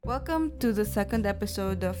Welcome to the second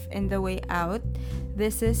episode of In the Way Out.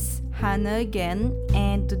 This is Hannah again,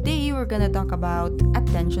 and today we're gonna talk about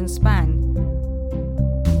attention span.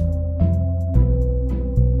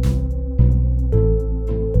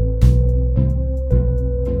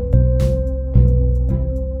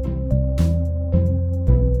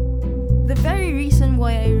 The very reason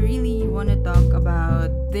why I really want to talk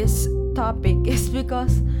about this topic is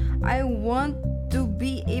because I want to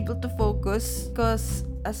be able to focus, because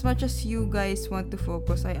as much as you guys want to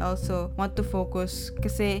focus, I also want to focus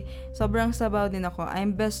kasi sobrang sabaw din ako.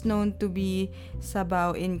 I'm best known to be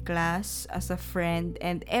sabaw in class, as a friend,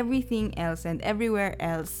 and everything else and everywhere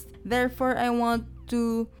else. Therefore, I want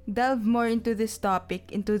to delve more into this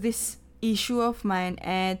topic, into this issue of mine,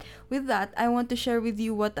 and with that I want to share with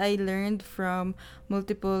you what I learned from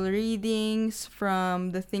multiple readings,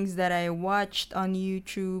 from the things that I watched on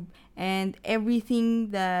YouTube, and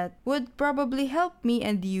everything that would probably help me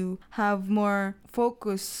and you have more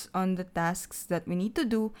focus on the tasks that we need to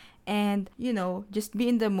do, and just be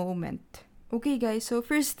in the moment. Okay guys, so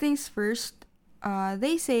first things first,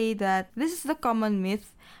 they say that this is the common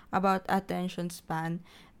myth about attention span,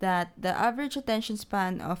 that the average attention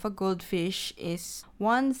span of a goldfish is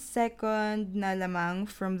 1 second na lamang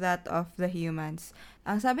from that of the humans.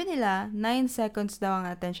 Ang sabi nila, 9 seconds daw ang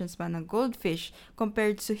attention span ng goldfish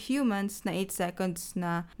compared to humans na 8 seconds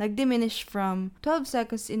na nag-diminish from 12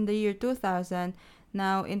 seconds in the year 2000,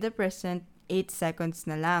 now in the present, 8 seconds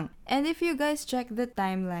na lang. And if you guys check the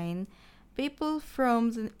timeline, people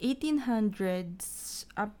from the 1800s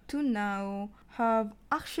up to now have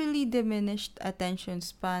actually diminished attention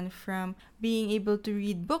span from being able to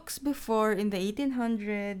read books before in the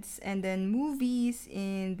 1800s, and then movies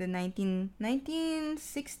in the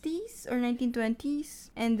 1960s or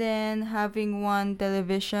 1920s, and then having one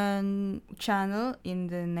television channel in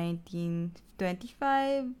the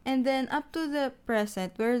 1925, and then up to the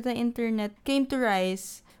present where the internet came to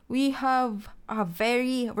rise. We're having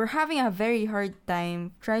a very hard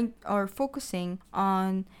time trying or focusing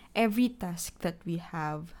on every task that we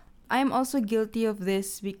have. I'm also guilty of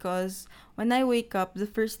this because when I wake up, the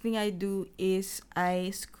first thing I do is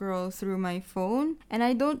I scroll through my phone, and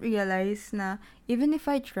I don't realize na even if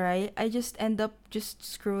I try, I just end up just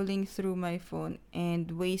scrolling through my phone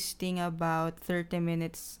and wasting about 30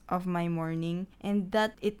 minutes of my morning. And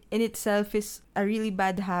that in itself is a really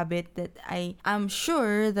bad habit that I am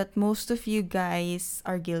sure that most of you guys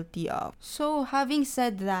are guilty of. So having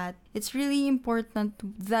said that, it's really important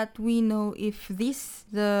that we know if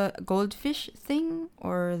the goldfish thing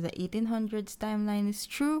or the 1800s timeline is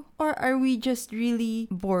true, or are we just really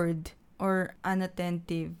bored or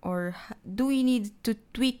unattentive, or do we need to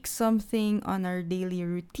tweak something on our daily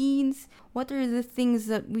routines? What are the things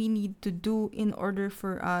that we need to do in order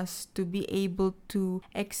for us to be able to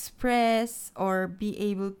express or be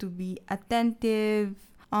able to be attentive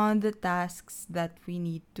on the tasks that we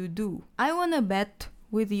need to do? I want to bet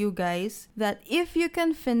with you guys that if you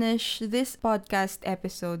can finish this podcast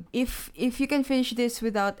episode, if you can finish this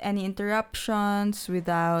without any interruptions,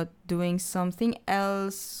 without doing something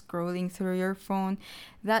else, scrolling through your phone,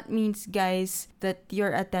 that means, guys, that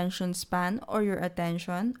your attention span or your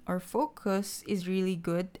attention or focus is really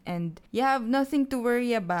good and you have nothing to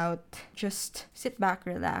worry about. Just sit back,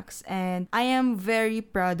 relax, and I am very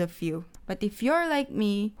proud of you. But if you're like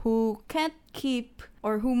me, who can't keep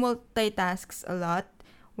or who multitasks a lot,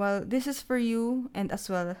 well, this is for you and as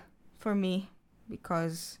well for me,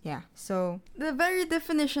 because so the very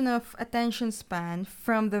definition of attention span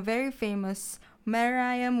from the very famous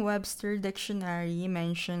Merriam-Webster dictionary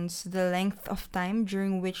mentions the length of time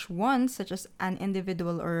during which one, such as an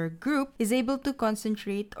individual or a group, is able to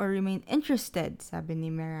concentrate or remain interested, sabi ni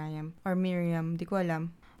Merriam or Miriam, di ko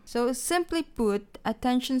alam. So simply put,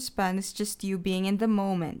 attention span is just you being in the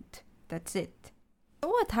moment. That's it. So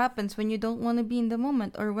what happens when you don't want to be in the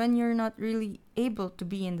moment, or when you're not really able to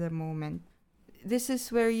be in the moment? This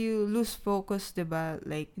is where you lose focus, diba?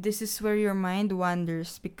 Like, this is where your mind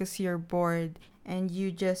wanders because you're bored and you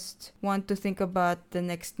just want to think about the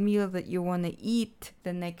next meal that you want to eat,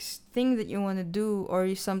 the next thing that you want to do,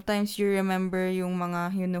 or sometimes you remember yung mga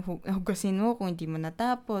hinuhugasin mo kung hindi mo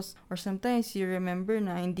natapos, or sometimes you remember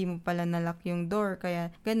na hindi mo pala nalock yung door, kaya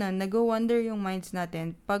ganun, nag-wander yung minds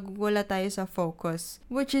natin pag wala tayo sa focus,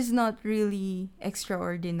 which is not really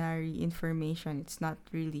extraordinary information. It's not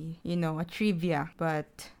really, a trivia,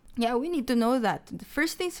 but yeah, we need to know that.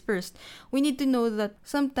 First things first, we need to know that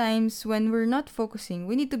sometimes when we're not focusing,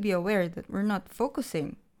 we need to be aware that we're not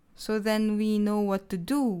focusing. So then we know what to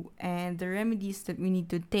do and the remedies that we need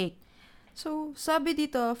to take. So, sabi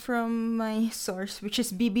dito from my source, which is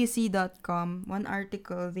bbc.com, one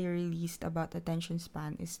article they released about attention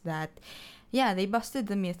span is that, yeah, they busted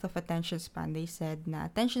the myth of attention span. They said na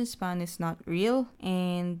attention span is not real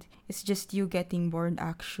and it's just you getting bored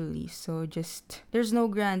actually. So just, there's no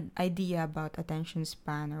grand idea about attention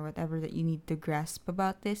span or whatever that you need to grasp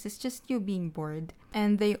about this. It's just you being bored.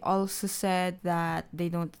 And they also said that they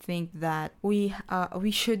don't think that we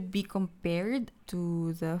should be compared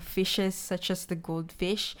to the fishes such as the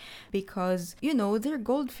goldfish because, you know, they're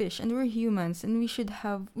goldfish and we're humans and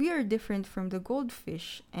we are different from the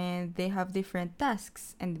goldfish and they have different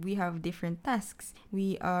tasks and we have different tasks.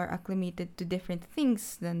 We are acclimated to different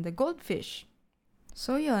things than the goldfish.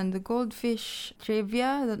 So yun, the goldfish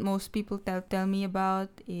trivia that most people tell me about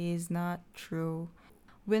is not true.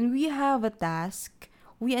 When we have a task,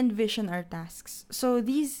 we envision our tasks. So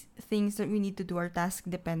these things that we need to do are task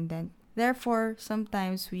dependent. Therefore,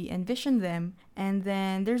 sometimes we envision them and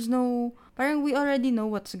then parang we already know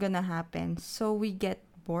what's gonna happen. So we get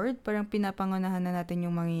bored, parang pinapangunahan na natin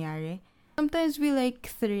yung mangyayari. Sometimes we like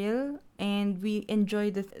thrill and we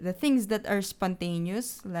enjoy the things that are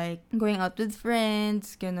spontaneous, like going out with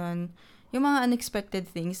friends, ganon. Yung mga unexpected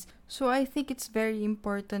things. So I think it's very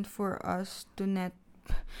important for us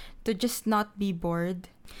to just not be bored.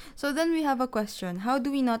 So then we have a question. How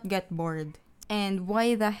do we not get bored? And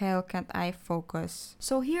why the hell can't I focus?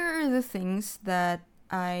 So here are the things that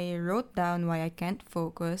I wrote down why I can't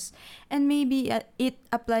focus. And maybe it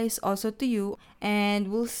applies also to you. And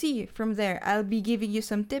we'll see from there. I'll be giving you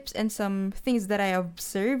some tips and some things that I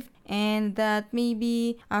observed. And that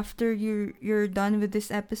maybe after you're done with this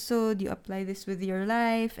episode, you apply this with your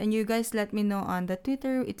life. And you guys let me know on the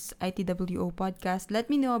Twitter. It's ITWO Podcast. Let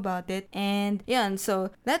me know about it. And yeah,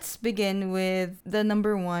 so let's begin with the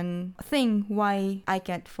number one thing why I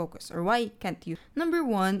can't focus. Or why can't you? Number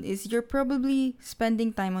one is you're probably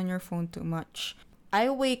spending time on your phone too much. I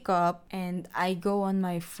wake up and I go on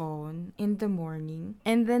my phone in the morning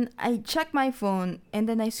and then I check my phone and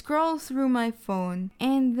then I scroll through my phone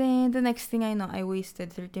and then the next thing I know I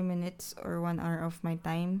wasted 30 minutes or 1 hour of my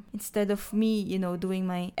time instead of me, doing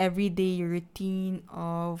my everyday routine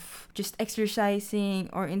of just exercising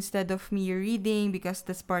or instead of me reading because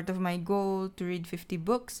that's part of my goal to read 50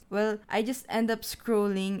 books. Well, I just end up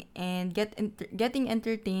scrolling and getting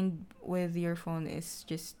entertained with your phone is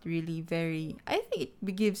just really I think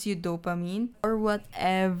it gives you dopamine or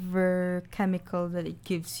whatever chemical that it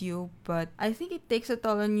gives you, but I think it takes a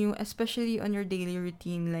toll on you, especially on your daily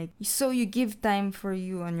routine. So you give time for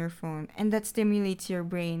you on your phone and that stimulates your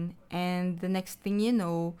brain, and the next thing you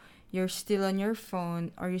know, you're still on your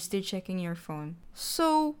phone or you're still checking your phone.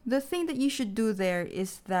 So, the thing that you should do there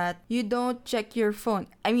is that you don't check your phone.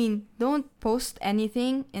 I mean, don't post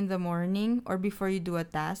anything in the morning or before you do a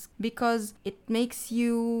task because it makes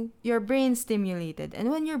your brain stimulated.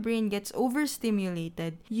 And when your brain gets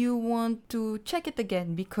overstimulated, you want to check it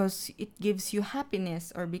again because it gives you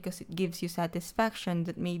happiness or because it gives you satisfaction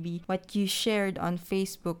that maybe what you shared on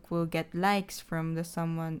Facebook will get likes from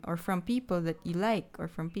someone or from people that you like or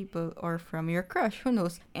from people or from your crush, who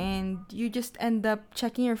knows. And you just end up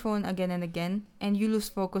checking your phone again and again and you lose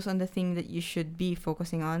focus on the thing that you should be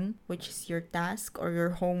focusing on, which is your task or your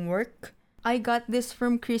homework. I got this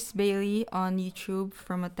from Chris Bailey on YouTube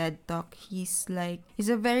from a TED Talk. He's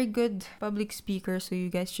a very good public speaker, so you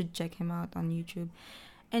guys should check him out on YouTube.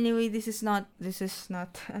 Anyway, this is not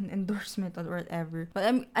an endorsement or whatever.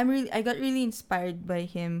 But I got really inspired by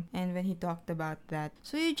him and when he talked about that.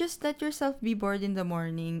 So you just let yourself be bored in the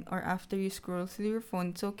morning or after you scroll through your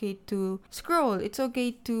phone. It's okay to scroll. It's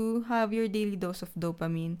okay to have your daily dose of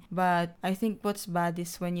dopamine. But I think what's bad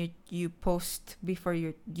is when you post before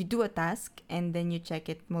you do a task and then you check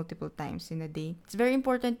it multiple times in a day. It's very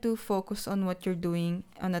important to focus on what you're doing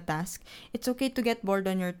on a task. It's okay to get bored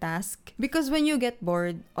on your task because when you get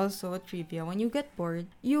bored, also a trivia, when you get bored,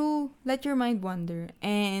 you let your mind wander,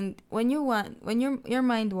 and when your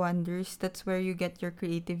mind wanders, that's where you get your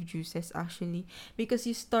creative juices actually, because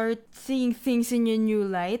you start seeing things in a new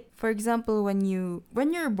light. For example, when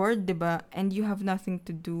you're bored, diba, and you have nothing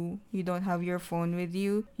to do, you don't have your phone with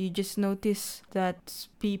you, you just notice that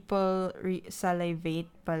people salivate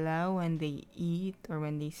pala when they eat or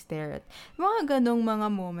when they stare at mga ganong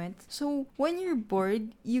mga moments. So when you're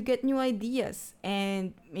bored, you get new ideas,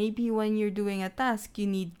 and maybe when you're doing a task, you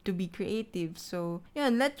need to be creative. So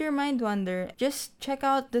let your mind wander. Just check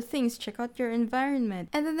out the things, check out your environment.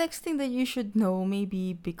 And the next thing that you should know,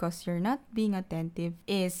 maybe because you're not being attentive,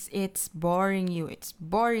 is it's boring you. It's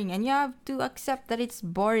boring and you have to accept that it's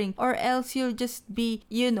boring, or else you'll just be,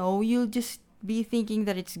 you'll just be thinking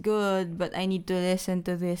that it's good, but I need to listen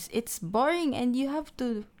to this. It's boring, and you have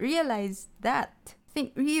to realize that.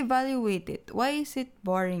 Reevaluate it. Why is it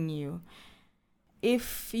boring you?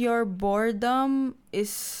 If your boredom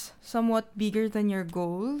is somewhat bigger than your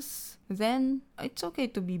goals, then it's okay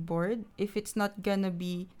to be bored. If it's not gonna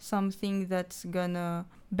be something that's gonna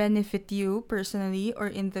benefit you personally or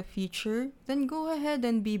in the future, then go ahead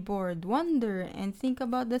and be bored. Wonder and think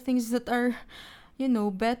about the things that are,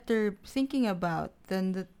 better thinking about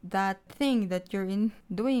than that thing that you're in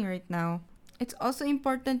doing right now. It's also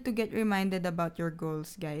important to get reminded about your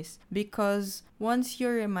goals, guys, because once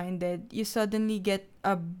you're reminded, you suddenly get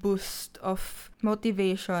a boost of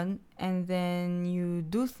motivation, and then you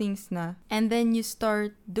do things na, and then you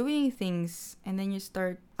start doing things, and then you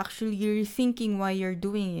start actually rethinking why you're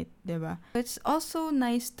doing it, diba? It's also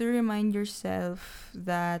nice to remind yourself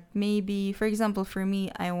that maybe, for example, for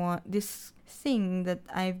me, I want this thing that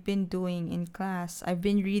I've been doing in class. I've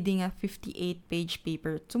been reading a 58-page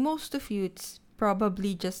paper. To most of you, it's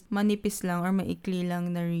probably just manipis lang or maikli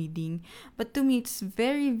lang na reading. But to me, it's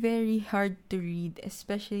very, very hard to read,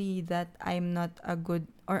 especially that I'm not a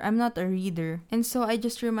reader. And so I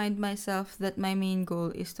just remind myself that my main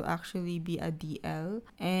goal is to actually be a DL,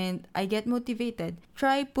 and I get motivated.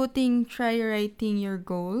 Try writing your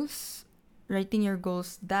goals. Writing your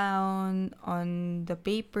goals down on the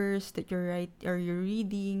papers that you're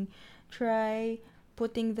reading. Try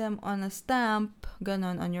putting them on a stamp,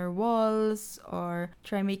 ganon, on your walls, or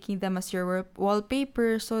try making them as your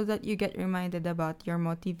wallpaper so that you get reminded about your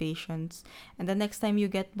motivations. And the next time you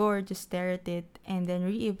get bored, just stare at it and then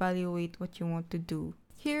reevaluate what you want to do.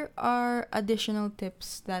 Here are additional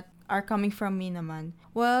tips that are coming from me naman.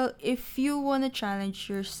 Well, if you want to challenge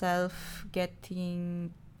yourself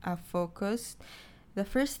getting focused, the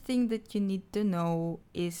first thing that you need to know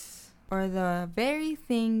is, or the very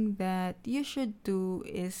thing that you should do,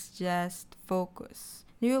 is just focus.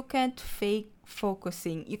 You can't fake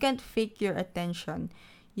focusing. You can't fake your attention.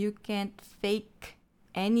 You can't fake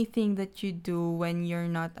anything that you do when you're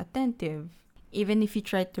not attentive. Even if you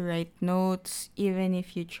try to write notes, even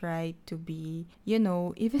if you try to be,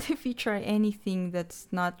 even if you try anything that's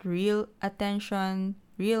not real attention,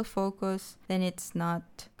 real focus, then it's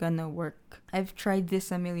not gonna work. I've tried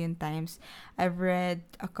this a million times. I've read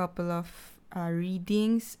a couple of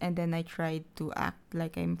readings, and then I tried to act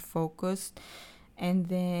like I'm focused, and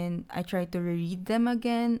then I try to reread them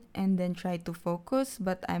again and then try to focus,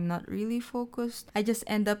 but I'm not really focused. I just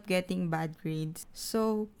end up getting bad grades.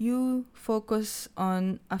 So you focus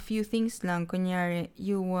on a few things lang. Kunyari,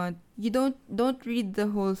 you don't read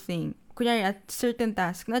the whole thing. Kunyari, at certain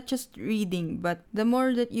task, not just reading, but the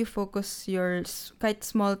more that you focus your quite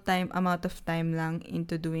small amount of time lang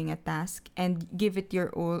into doing a task and give it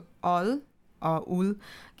your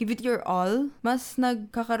give it your all, mas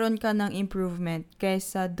nagkakaroon ka ng improvement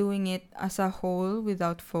kaysa doing it as a whole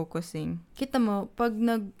without focusing. Kita mo, pag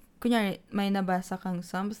kunyari, may nabasa kang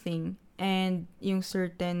something, and yung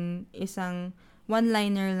certain isang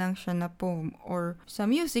one-liner lang siya na poem, or sa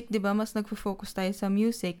music, 'di ba, mas nagfo-focus tayo sa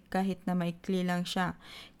music kahit na maikli lang siya.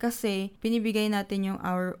 Kasi binibigay natin yung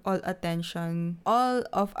all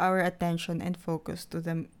of our attention and focus to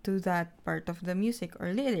that part of the music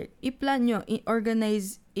or lyric. I-plan nyo,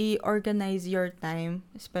 i-organize your time,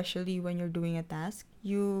 especially when you're doing a task.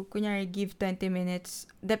 You, kunyari, give 20 minutes,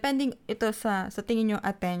 depending ito sa tingin nyo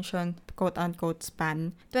attention, quote-unquote,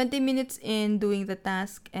 span. 20 minutes in doing the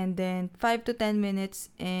task, and then 5 to 10 minutes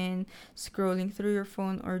in scrolling through your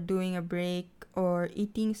phone or doing a break or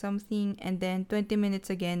eating something, and then 20 minutes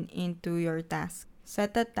again into your task.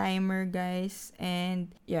 Set a timer, guys,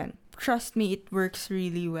 and yan. Trust me, it works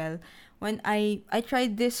really well. When I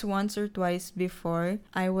tried this once or twice before,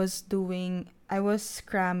 I was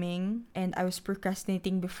cramming, and I was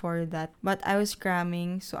procrastinating before that. But I was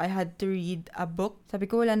cramming, so I had to read a book. Sabi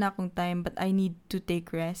ko, wala na akong time, but I need to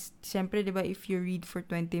take rest. Siyempre, diba, if you read for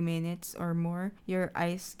 20 minutes or more, your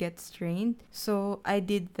eyes get strained. So, I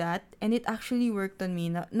did that, and it actually worked on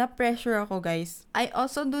me. Na-pressure ako, guys. I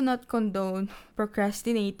also do not condone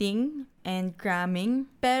procrastinating and cramming.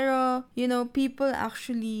 Pero, people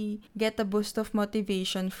actually get a boost of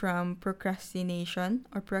motivation from procrastination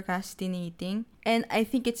or procrastinating. And I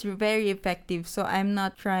think it's very effective. So I'm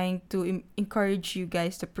not trying to encourage you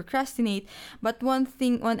guys to procrastinate. But one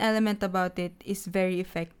element about it is very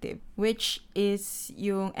effective, which is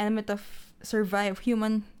yung element of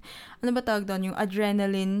human, ano ba tawag doon? Yung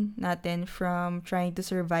adrenaline natin from trying to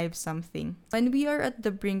survive something. When we are at the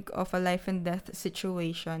brink of a life and death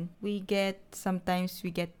situation, sometimes we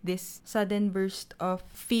get this sudden burst of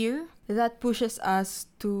fear that pushes us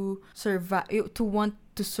to survive, to want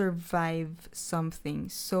to survive something.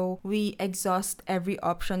 So we exhaust every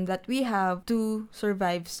option that we have to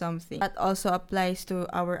survive something. That also applies to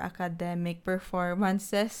our academic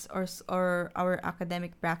performances or our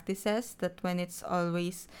academic practices, that when it's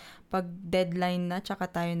always pag deadline na tsaka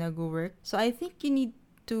tayo nag-work. So I think you need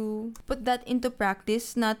to put that into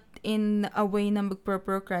practice, not in a way na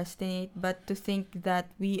magpro-procrastinate, but to think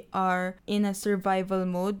that we are in a survival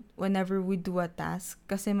mode whenever we do a task,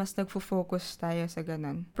 kasi mas nagfo-focus tayo sa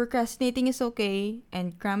ganun. Procrastinating is okay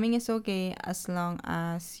and cramming is okay as long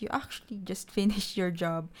as you actually just finish your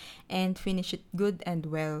job and finish it good and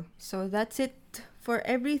well. So that's it for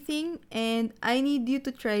everything, and I need you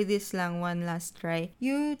to try this lang, one last try.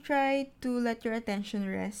 You try to let your attention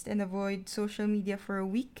rest and avoid social media for a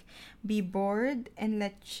week. Be bored and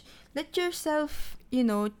let yourself,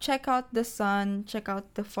 check out the sun, check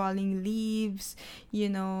out the falling leaves,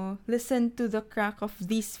 listen to the crack of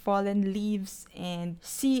these fallen leaves and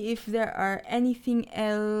see if there are anything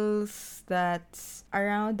else that's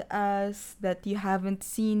around us that you haven't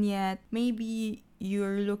seen yet. Maybe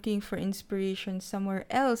you're looking for inspiration somewhere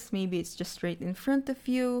else. Maybe it's just right in front of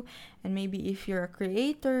you. And maybe if you're a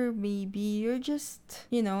creator, maybe you're just,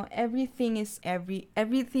 everything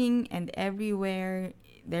and everywhere.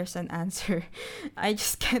 There's an answer. I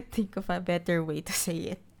just can't think of a better way to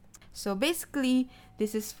say it. So basically,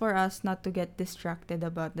 this is for us not to get distracted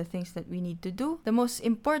about the things that we need to do. The most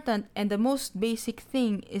important and the most basic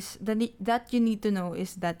thing is that you need to know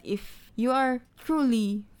is that if you are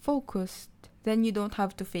truly focused, then you don't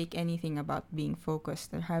have to fake anything about being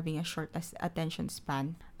focused or having a short attention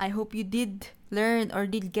span. I hope you did learn or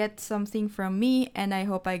did get something from me, and I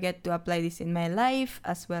hope I get to apply this in my life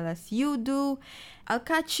as well as you do. I'll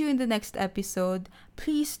catch you in the next episode.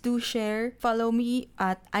 Please do share. Follow me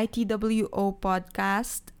at ITWO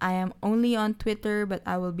Podcast. I am only on Twitter, but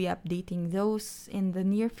I will be updating those in the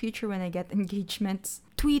near future when I get engagements.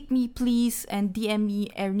 Tweet me, please, and DM me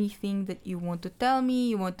anything that you want to tell me,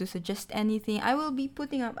 you want to suggest anything. I will be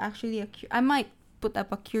putting up I might put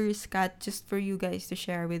up a curious cat just for you guys to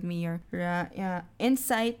share with me your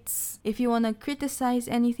insights. If you want to criticize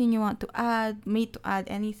anything, you want to add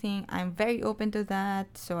anything, I'm very open to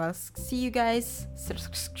that. So I'll see you guys.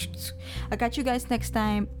 I'll catch you guys next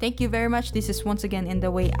time. Thank you very much. This is once again In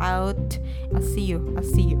the Way Out. I'll see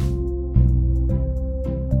you.